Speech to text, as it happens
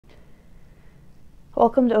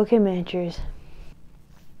Welcome to OK Miniatures.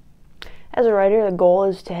 As a writer, the goal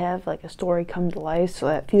is to have like a story come to life so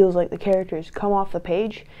that it feels like the characters come off the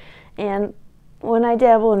page. And when I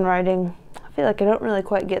dabble in writing, I feel like I don't really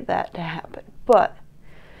quite get that to happen. But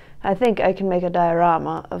I think I can make a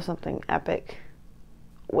diorama of something epic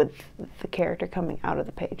with the character coming out of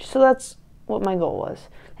the page. So that's what my goal was.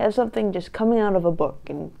 Have something just coming out of a book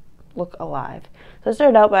and look alive. So I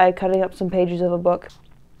started out by cutting up some pages of a book.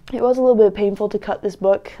 It was a little bit painful to cut this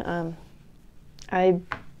book. I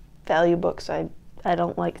value books. I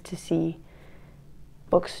don't like to see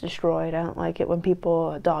books destroyed. I don't like it when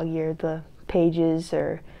people dog-ear the pages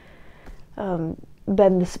or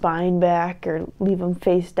bend the spine back or leave them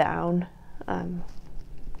face down.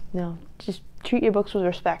 No, just treat your books with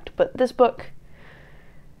respect. But this book,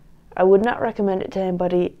 I would not recommend it to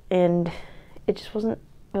anybody, and it wasn't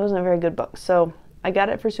a very good book. So I got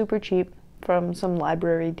it for super cheap from some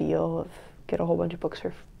library deal of get a whole bunch of books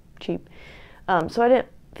for cheap. So I didn't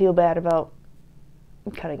feel bad about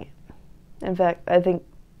cutting it. In fact, I think,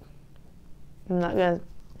 I'm not going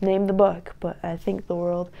to name the book, but I think the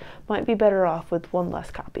world might be better off with one less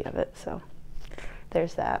copy of it. So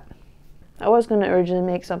there's that. I was going to originally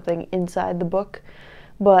make something inside the book,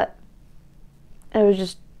 but it was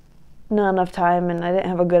just not enough time and I didn't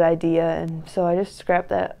have a good idea, and so I just scrapped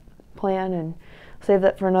that plan and saved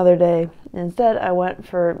that for another day. Instead, I went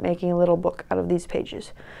for making a little book out of these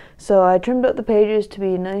pages. So I trimmed out the pages to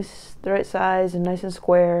be nice, the right size and nice and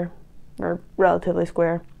square, or relatively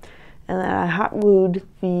square, and then I hot glued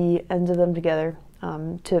the ends of them together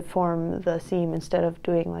to form the seam instead of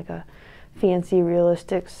doing like a fancy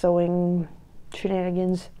realistic sewing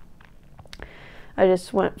shenanigans. I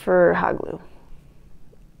just went for hot glue.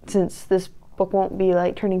 Since this book won't be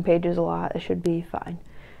like turning pages a lot, it should be fine.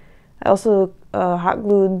 I also hot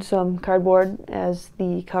glued some cardboard as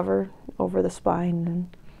the cover over the spine,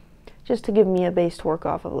 and just to give me a base to work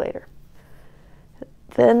off of later.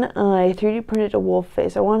 Then I 3D printed a wolf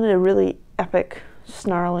face. I wanted a really epic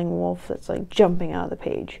snarling wolf that's like jumping out of the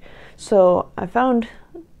page. So I found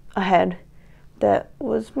a head that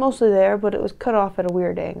was mostly there, but it was cut off at a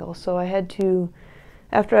weird angle. So I had to,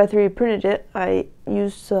 after I 3D printed it, I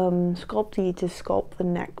used some Sculpey to sculpt the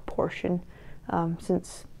neck portion,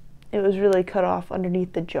 since it was really cut off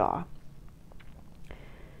underneath the jaw.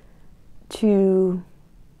 To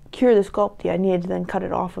cure the Sculpey, I needed to then cut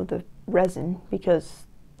it off of the resin, because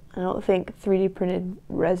I don't think 3D printed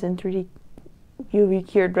resin, 3D UV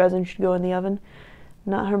cured resin should go in the oven.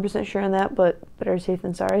 Not 100% sure on that, but better safe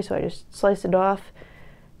than sorry, so I just sliced it off,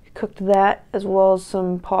 cooked that, as well as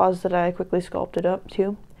some paws that I quickly sculpted up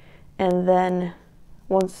too. And then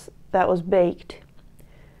once that was baked,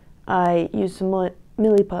 I used some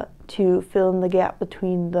milliput to fill in the gap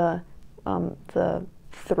between the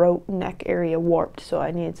throat neck area warped, so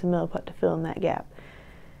I needed some milliput to fill in that gap.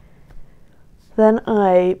 Then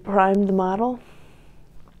I primed the model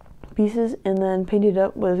pieces and then painted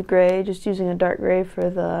up with gray, just using a dark gray for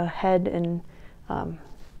the head and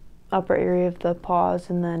upper area of the paws,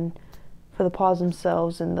 and then for the paws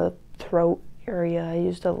themselves and the throat area I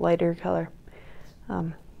used a lighter color.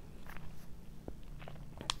 And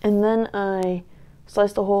then I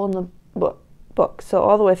sliced a hole in the book, so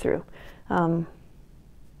all the way through.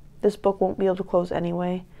 This book won't be able to close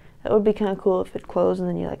anyway. That would be kind of cool if it closed and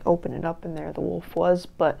then you like open it up and there the wolf was,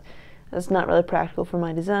 but that's not really practical for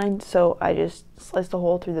my design, so I just sliced a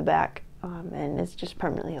hole through the back, and it's just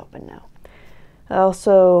permanently open now. I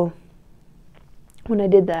also, when I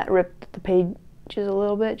did that, ripped the pages a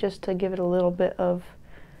little bit just to give it a little bit of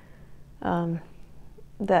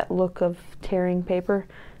that look of tearing paper.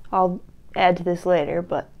 I'll add to this later,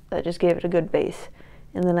 but that just gave it a good base.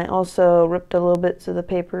 And then I also ripped a little bits of the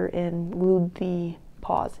paper and glued the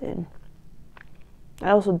paws in. I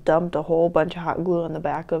also dumped a whole bunch of hot glue on the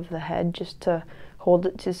back of the head just to hold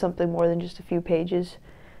it to something more than just a few pages.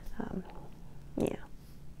 Yeah.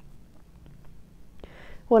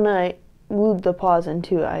 When I glued the paws in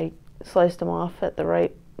too, I sliced them off at the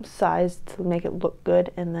right size to make it look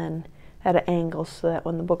good, and then at an angle so that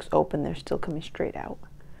when the book's open they're still coming straight out.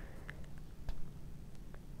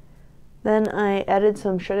 Then I added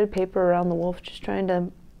some shredded paper around the wolf, just trying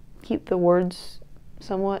to keep the words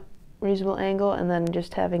somewhat reasonable angle, and then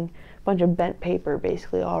just having a bunch of bent paper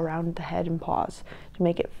basically all around the head and paws to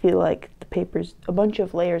make it feel like the paper's, a bunch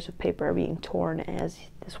of layers of paper are being torn as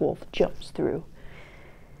this wolf jumps through.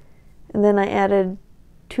 And then I added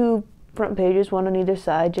 2 front pages, one on either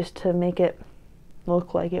side, just to make it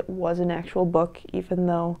look like it was an actual book, even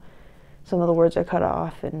though some of the words are cut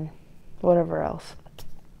off and whatever else.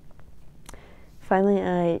 Finally,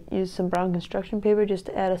 I used some brown construction paper just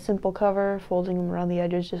to add a simple cover, folding them around the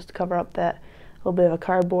edges just to cover up that little bit of a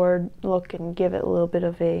cardboard look and give it a little bit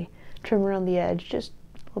of a trim around the edge, just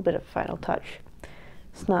a little bit of final touch.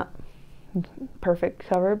 It's not perfect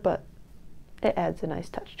cover, but it adds a nice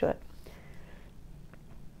touch to it.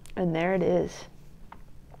 And there it is.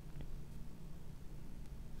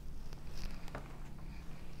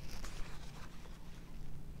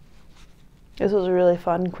 This was a really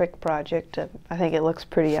fun, quick project. I think it looks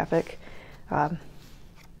pretty epic. I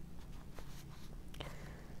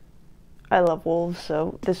love wolves,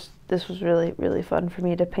 so this was really fun for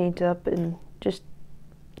me to paint up, and just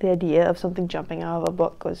the idea of something jumping out of a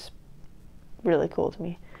book was really cool to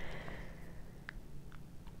me.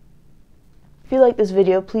 If you like this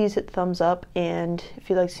video, please hit the thumbs up, and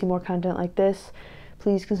if you'd like to see more content like this,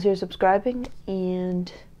 please consider subscribing,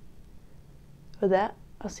 and with that,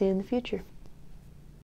 I'll see you in the future.